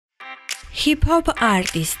Hip-hop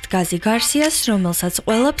artist Gazi Garcias, რომელსაც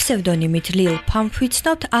ყველა ფსევდონიმით Lil Pump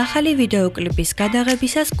ვიცნობთ, ახალი ვიდეოკლიპის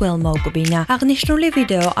გადაღებისას გველმოუკბინა. აღნიშნული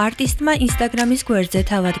ვიდეო არტისტმა Instagram-ის გვერდზე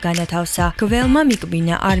თავად განათავსა. გველმა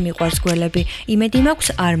მიკბინა, არ მიყვარს გველები, იმედი მაქვს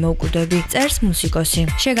არ მოვკვდები, წერს მუსიკოსი.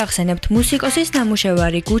 შეგახსენებთ, მუსიკოსის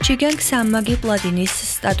ნამუშევარი Gucci Gang სამმაგი პლატინის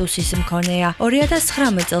სტატუსის მქონეა.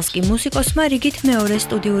 2019 წელს კი მუსიკოსმა რიგით მეორე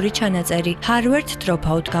სტუდიური ჩანაწერი Harvard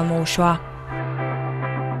Dropout გამოუშვა.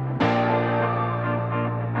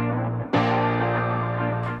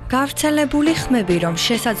 გავრცელებული ხმები, რომ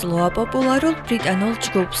შესაძლოა პოპულარულ ბრიტანულ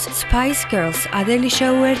ჯგუფს Spice Girls ადელი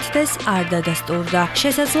შეუერთდეს, არ დადასტურდა.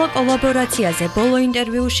 შესაძლო კოლაბორაციაზე ბოლო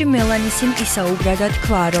ინტერვიუში მელანისიმ ისაუბრა და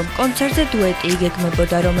თქვა, რომ კონცერტზე დუეტი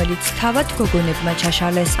იგეგმებოდა, რომელიც თავად გოგონებმა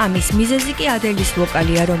ჩაშალეს. ამის მიზეზი კი ადელის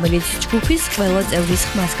ვოკალია, რომელიც ჯგუფის ყველა წევრის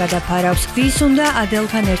ხმას გადაფარავს. ვის უნდა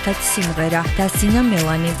ადელთან ერთად სიმღერა, დასძინა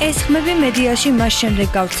მელანი. ეს ხმები მედიაში მას შემდეგ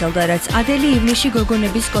გავრცელდა, რაც ადელი ივნისში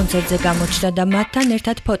გოგონების კონცერტზე გამოჩნდა და მათთან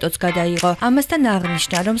ერთად ფოტოც გადაიღო. ამასთან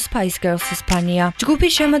აღნიშნა, რომ Spice Girls-ის ფანია.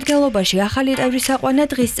 ჯგუფის შემადგენლობაში ახალი წევრის აყვანა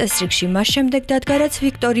დღის წესრიგში მას შემდეგ დადგა, რაც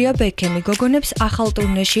ვიქტორია ბექემი გოგონებს ახალ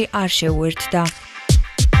ტურნეში არ შეუერთდა.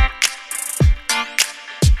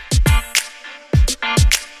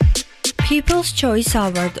 People's Choice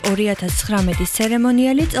Award 2019-ის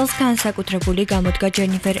ცერემონიალი წელს განსაკუთრებული გამოდგა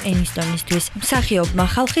ჯენიფერ ენისტონისთვის. მსახიობმა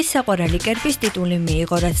ხალხის საყვარელი კერპის ტიტული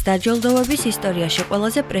მიიღო, რაც დაჯილდოების ისტორიაში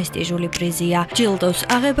ყველაზე პრესტიჟული პრიზია. ჯილდოს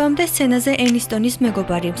აღებამდე სცენაზე ენისტონის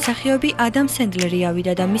მეგობარი მსახიობი ადამ სენდლერი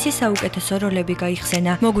ავიდა და მისი საუკეთესო როლები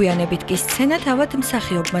გაიხსენა. მოგვიანებით კი სცენა თავად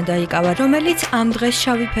მსახიობმა დაიკავა, რომელიც ამ დღეს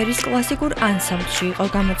შავი ფერის კლასიკურ ანსამბლში იყო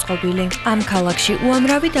გამოწყობილი. ამ ქალაქში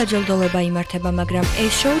უამრავი დაჯილდოვება იმართება, მაგრამ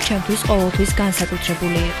ეს შოუ ჩემთვის ყოველთვის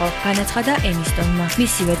განსაკუთრებული იყო, განაცხადა ენისტონმა.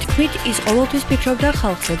 მისივე თქმით, ის ყოველთვის ფიქრობდა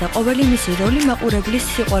ხალხზე და ყოველი მისი როლი მაყურებლის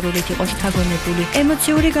სიყვარულით იყო შთაგონებული.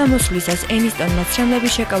 ემოციური გამოსვლისას ენისტონმა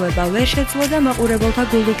ცრემლების შეკავება ვერ შეძლო და მაყურებელთა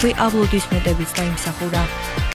გულუხვი აპლოდისმენტებიც დაიმსახურა.